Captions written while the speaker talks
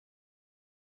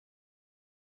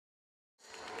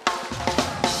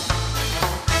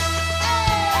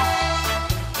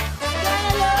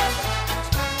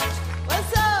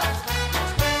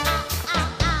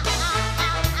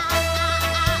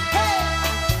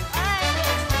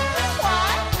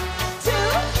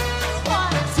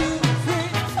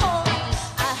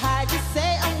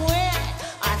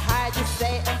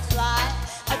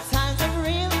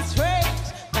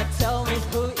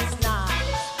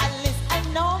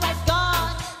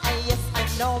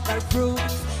know my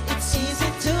roots. It's easy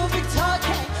to be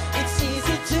talking. It's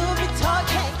easy to be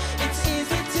talking. It's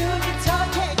easy to be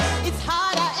talking. It's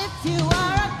harder if you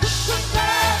are a cuckoo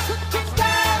girl, cuckoo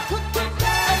girl, cuckoo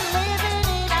girl, living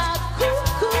in a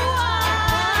cuckoo world.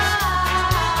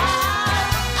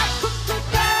 A cuckoo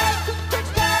girl, cuckoo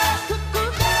girl, cuckoo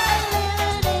girl,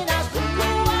 living in a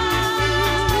cuckoo world.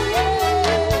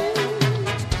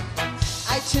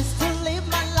 I choose to live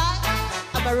my life.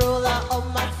 I'm a ruler of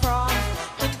my